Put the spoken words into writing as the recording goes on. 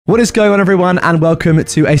What is going on, everyone, and welcome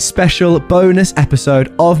to a special bonus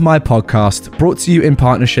episode of my podcast brought to you in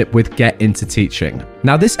partnership with Get Into Teaching.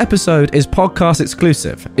 Now, this episode is podcast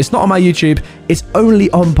exclusive. It's not on my YouTube, it's only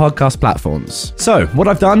on podcast platforms. So, what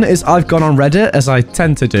I've done is I've gone on Reddit, as I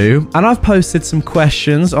tend to do, and I've posted some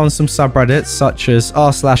questions on some subreddits such as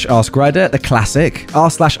r/AskReddit, the classic,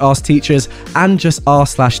 r/AskTeachers, and just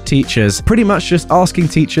r/Teachers. Pretty much just asking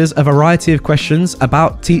teachers a variety of questions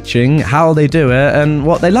about teaching, how they do it, and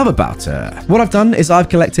what they love about it. What I've done is I've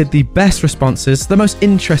collected the best responses, the most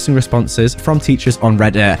interesting responses from teachers on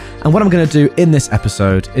Reddit, and what I'm going to do in this episode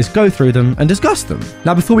is go through them and discuss them.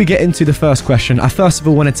 Now, before we get into the first question, I first of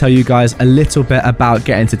all want to tell you guys a little bit about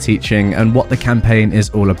Get Into Teaching and what the campaign is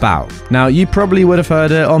all about. Now, you probably would have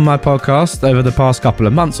heard it on my podcast over the past couple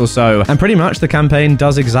of months or so, and pretty much the campaign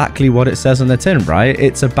does exactly what it says on the tin, right?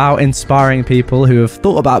 It's about inspiring people who have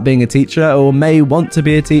thought about being a teacher or may want to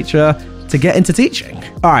be a teacher to get into teaching.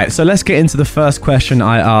 All right, so let's get into the first question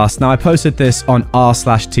I asked. Now, I posted this on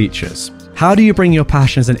r/Teachers. How do you bring your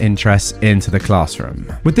passions and interests into the classroom?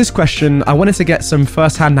 With this question, I wanted to get some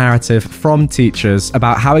first-hand narrative from teachers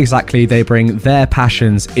about how exactly they bring their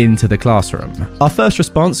passions into the classroom. Our first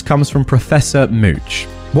response comes from Professor Mooch.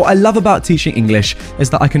 What I love about teaching English is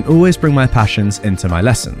that I can always bring my passions into my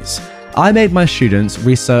lessons. I made my students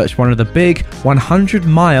research one of the big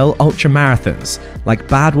 100-mile ultramarathons like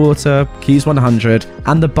Badwater, Keys 100,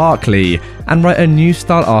 and the Barkley, and write a news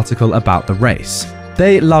style article about the race.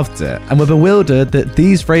 They loved it and were bewildered that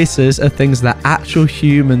these races are things that actual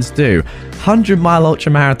humans do. 100-mile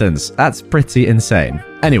ultramarathons, that's pretty insane.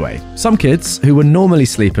 Anyway, some kids who were normally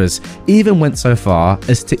sleepers even went so far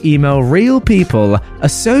as to email real people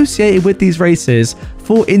associated with these races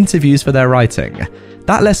for interviews for their writing.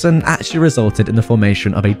 That lesson actually resulted in the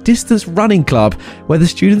formation of a distance running club where the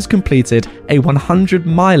students completed a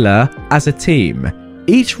 100-miler as a team,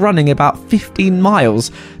 each running about 15 miles.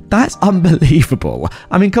 That's unbelievable.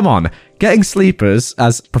 I mean, come on. Getting sleepers,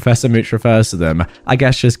 as Professor Mooch refers to them, I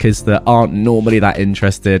guess just kids that aren't normally that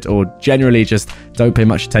interested or generally just don't pay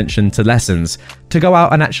much attention to lessons, to go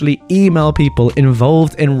out and actually email people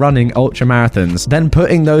involved in running ultramarathons, then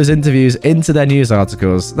putting those interviews into their news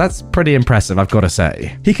articles. That's pretty impressive, I've got to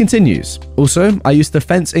say. He continues, also, I used to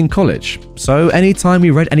fence in college, so anytime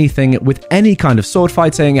we read anything with any kind of sword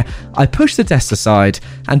fighting, I push the desk aside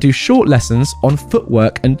and do short lessons on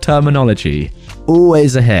footwork and terminology.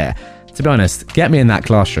 Always a hit. To be honest, get me in that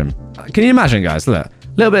classroom. Can you imagine, guys? Look, a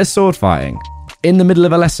little bit of sword fighting in the middle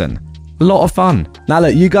of a lesson. A lot of fun. Now,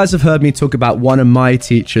 look, you guys have heard me talk about one of my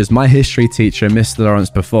teachers, my history teacher, Mr. Lawrence,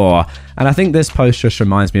 before, and I think this post just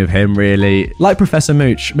reminds me of him, really. Like Professor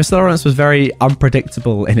Mooch, Mr. Lawrence was very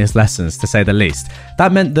unpredictable in his lessons, to say the least.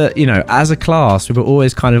 That meant that, as a class, we were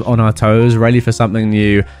always kind of on our toes, ready for something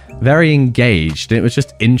new, very engaged, and it was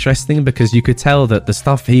just interesting because you could tell that the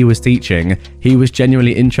stuff he was teaching, he was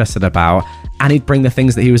genuinely interested about, and he'd bring the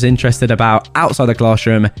things that he was interested about outside the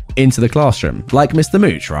classroom into the classroom, like Mr.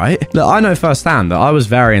 Mooch, right? Look, I know firsthand that I was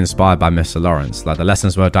very inspired by Mr. Lawrence. Like, the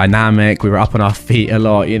lessons were dynamic, we were up on our feet a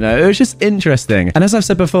lot, it was just interesting. And as I've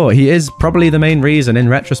said before, he is probably the main reason, in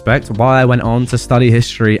retrospect, why I went on to study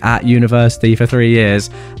history at university for 3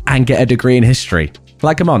 years and get a degree in history.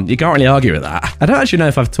 Like, come on, you can't really argue with that. I don't actually know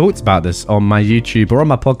if I've talked about this on my YouTube or on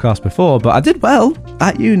my podcast before, but I did well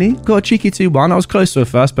at uni. Got a cheeky 2-1. I was close to it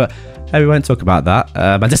first, but hey, we won't talk about that.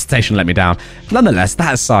 My dissertation let me down. Nonetheless,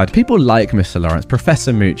 that aside, people like Mr. Lawrence,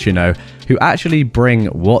 Professor Mooch, who actually bring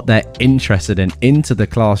what they're interested in into the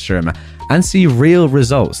classroom and see real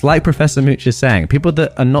results. Like Professor Mooch is saying, people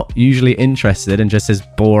that are not usually interested in just his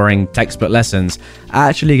boring textbook lessons are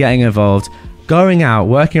actually getting involved, going out,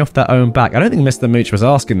 working off their own back. I don't think Mr. Mooch was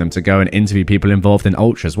asking them to go and interview people involved in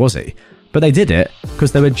ultras, was he? But they did it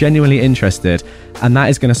because they were genuinely interested, and that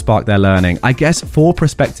is going to spark their learning. I guess for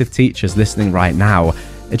prospective teachers listening right now,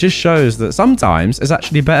 it just shows that sometimes it's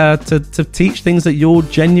actually better to teach things that you're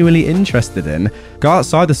genuinely interested in. Go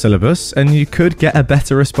outside the syllabus and you could get a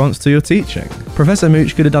better response to your teaching. Professor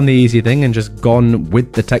Mooch could have done the easy thing and just gone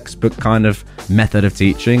with the textbook kind of method of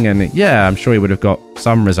teaching, and yeah, I'm sure he would have got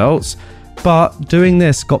some results. But doing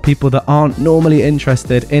this got people that aren't normally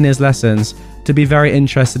interested in his lessons to be very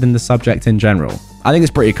interested in the subject in general. I think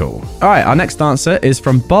it's pretty cool. Alright, our next answer is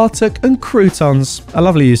from Bartok and Croutons. A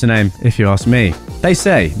lovely username, if you ask me. They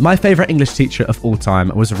say, my favourite English teacher of all time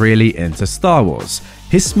was really into Star Wars.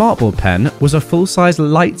 His smartboard pen was a full-size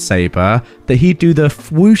lightsaber that he'd do the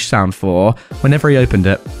whoosh sound for whenever he opened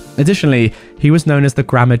it. Additionally, he was known as the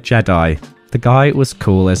Grammar Jedi. The guy was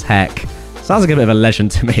cool as heck. Sounds like a bit of a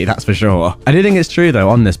legend to me, that's for sure. I do think it's true, though,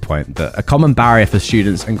 on this point, that a common barrier for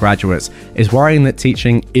students and graduates is worrying that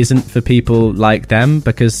teaching isn't for people like them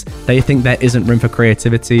because they think there isn't room for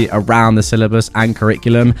creativity around the syllabus and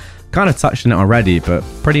curriculum. Kind of touched on it already, but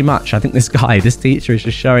pretty much I think this teacher is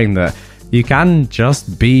just showing that you can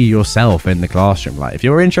just be yourself in the classroom. Like, if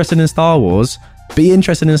you're interested in Star Wars, be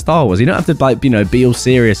interested in Star Wars. You don't have to be all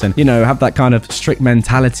serious and, have that kind of strict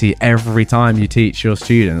mentality every time you teach your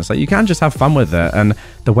students. Like, you can just have fun with it. And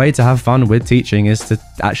the way to have fun with teaching is to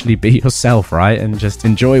actually be yourself, right? And just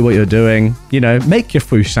enjoy what you're doing. Make your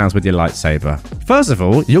whoosh sounds with your lightsaber. First of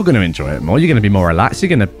all, you're going to enjoy it more. You're going to be more relaxed. You're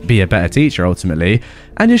going to be a better teacher ultimately.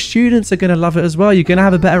 And your students are going to love it as well. You're going to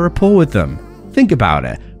have a better rapport with them. Think about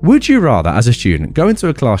it. Would you rather, as a student, go into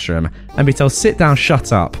a classroom and be told, sit down,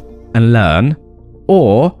 shut up, and learn?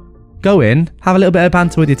 Or go in, have a little bit of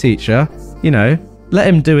banter with your teacher, let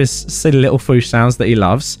him do his silly little whoosh sounds that he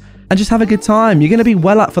loves, and just have a good time. You're going to be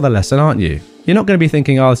well up for the lesson, aren't you? You're not going to be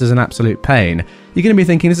thinking, oh, this is an absolute pain. You're going to be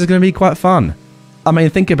thinking, this is going to be quite fun. I mean,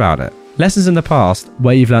 think about it. Lessons in the past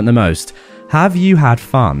where you've learnt the most. Have you had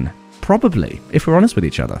fun? Probably, if we're honest with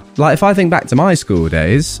each other. Like, if I think back to my school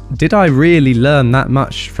days, did I really learn that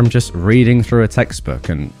much from just reading through a textbook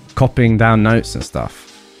and copying down notes and stuff?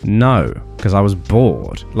 No, because I was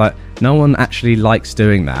bored. Like, no one actually likes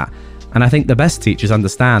doing that. And I think the best teachers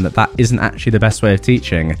understand that isn't actually the best way of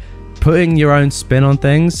teaching. Putting your own spin on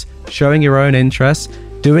things, showing your own interests,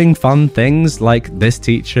 doing fun things like this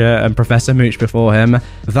teacher and Professor Mooch before him,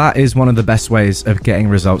 that is one of the best ways of getting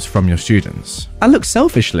results from your students. And look,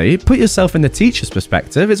 selfishly, put yourself in the teacher's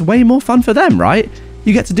perspective. It's way more fun for them, right?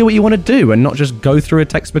 You get to do what you want to do and not just go through a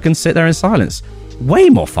textbook and sit there in silence. Way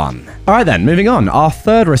more fun. All right then, moving on. Our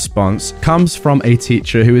third response comes from a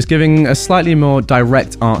teacher who is giving a slightly more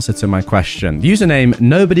direct answer to my question. Username,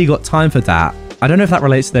 nobody got time for that. I don't know if that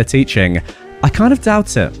relates to their teaching. I kind of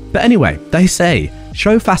doubt it. But anyway, they say,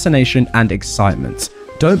 show fascination and excitement.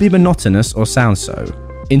 Don't be monotonous or sound so.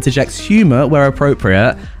 Interject humor where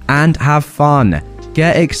appropriate and have fun.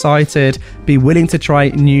 Get excited. Be willing to try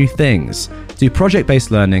new things. Do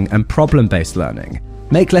project-based learning and problem-based learning.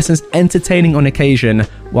 Make lessons entertaining on occasion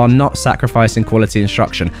while not sacrificing quality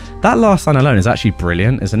instruction. That last line alone is actually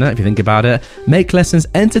brilliant, isn't it, if you think about it? Make lessons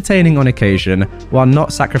entertaining on occasion while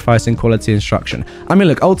not sacrificing quality instruction. I mean,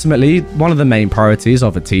 look, ultimately, one of the main priorities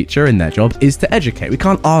of a teacher in their job is to educate. We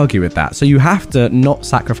can't argue with that. So you have to not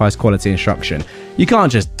sacrifice quality instruction. You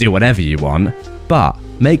can't just do whatever you want, but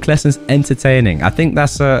make lessons entertaining. I think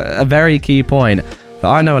that's a very key point that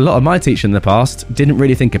I know a lot of my teachers in the past didn't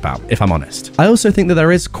really think about, if I'm honest. I also think that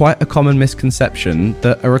there is quite a common misconception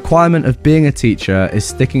that a requirement of being a teacher is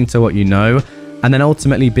sticking to what you know and then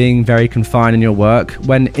ultimately being very confined in your work,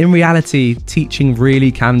 when in reality, teaching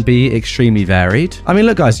really can be extremely varied. I mean,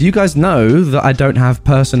 look guys, you guys know that I don't have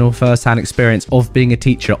personal first-hand experience of being a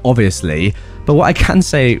teacher, obviously, but what I can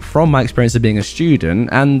say from my experience of being a student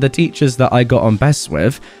and the teachers that I got on best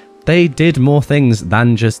with, they did more things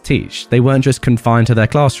than just teach. They weren't just confined to their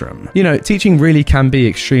classroom. Teaching really can be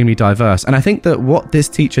extremely diverse. And I think that what this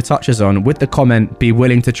teacher touches on with the comment, be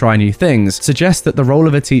willing to try new things, suggests that the role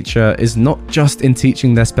of a teacher is not just in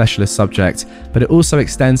teaching their specialist subject, but it also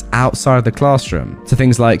extends outside of the classroom to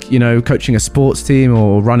things like, coaching a sports team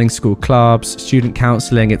or running school clubs, student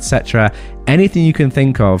counseling, etc. Anything you can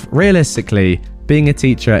think of. Realistically, being a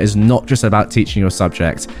teacher is not just about teaching your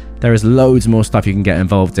subject. There is loads more stuff you can get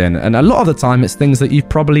involved in, and a lot of the time it's things that you've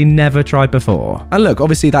probably never tried before. And look,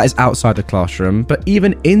 obviously that is outside the classroom, but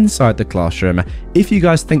even inside the classroom, if you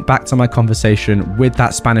guys think back to my conversation with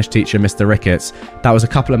that Spanish teacher, Mr. Ricketts, that was a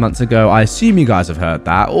couple of months ago, I assume you guys have heard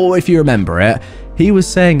that, or if you remember it, he was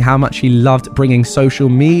saying how much he loved bringing social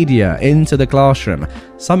media into the classroom,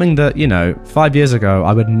 something that, 5 years ago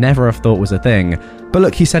I would never have thought was a thing. But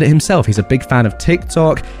look, he said it himself. He's a big fan of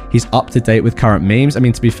TikTok. He's up to date with current memes. I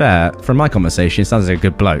mean, to be fair, from my conversation, he sounds like a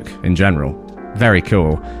good bloke in general. Very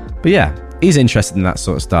cool. But yeah, he's interested in that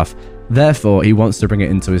sort of stuff. Therefore, he wants to bring it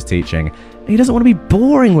into his teaching. And he doesn't want to be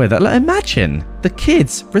boring with it. Like, imagine the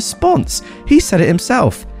kid's response. He said it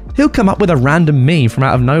himself. He'll come up with a random meme from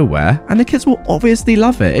out of nowhere, and the kids will obviously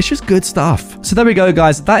love it. It's just good stuff. So there we go,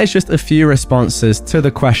 guys. That is just a few responses to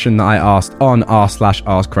the question that I asked on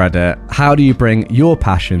r/askreddit. How do you bring your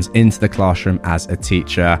passions into the classroom as a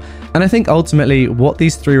teacher? And I think ultimately what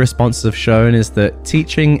these three responses have shown is that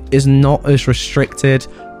teaching is not as restricted,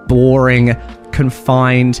 boring,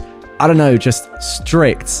 confined, just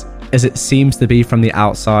strict as it seems to be from the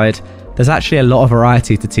outside. there's actually a lot of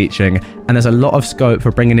variety to teaching, and there's a lot of scope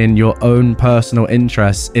for bringing in your own personal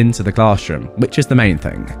interests into the classroom, which is the main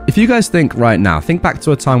thing. If you guys think right now, think back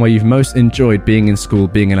to a time where you've most enjoyed being in school,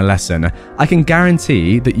 being in a lesson, I can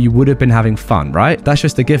guarantee that you would have been having fun, right? That's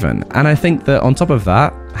just a given. And I think that on top of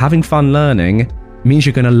that, having fun learning means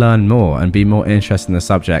you're going to learn more and be more interested in the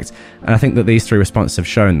subject. And I think that these 3 responses have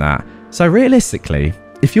shown that. So realistically,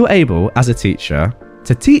 if you're able, as a teacher,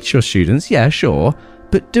 to teach your students, yeah, sure,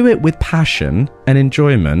 but do it with passion and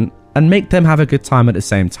enjoyment and make them have a good time at the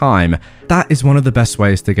same time, that is one of the best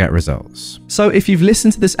ways to get results. So if you've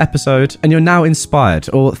listened to this episode and you're now inspired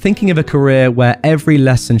or thinking of a career where every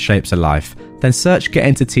lesson shapes a life, then search Get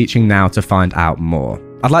Into Teaching now to find out more.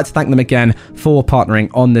 I'd like to thank them again for partnering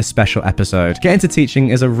on this special episode. Get Into Teaching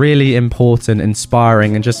is a really important,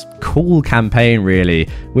 inspiring, and just cool campaign, really,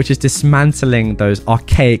 which is dismantling those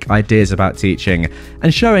archaic ideas about teaching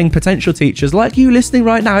and showing potential teachers like you listening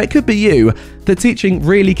right now, it could be you, that teaching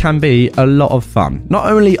really can be a lot of fun. Not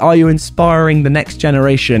only are you inspiring the next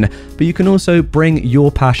generation, but you can also bring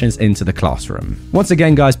your passions into the classroom. Once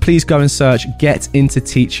again, guys, please go and search Get Into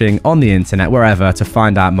Teaching on the internet, wherever, to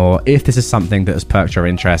find out more if this is something that has perked your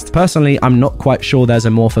interest. Personally, I'm not quite sure there's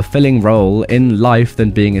a more fulfilling role in life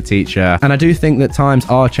than being a teacher, and I do think that times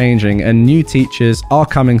are changing and new teachers are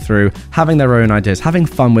coming through, having their own ideas, having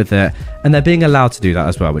fun with it, and they're being allowed to do that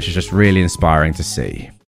as well, which is just really inspiring to see.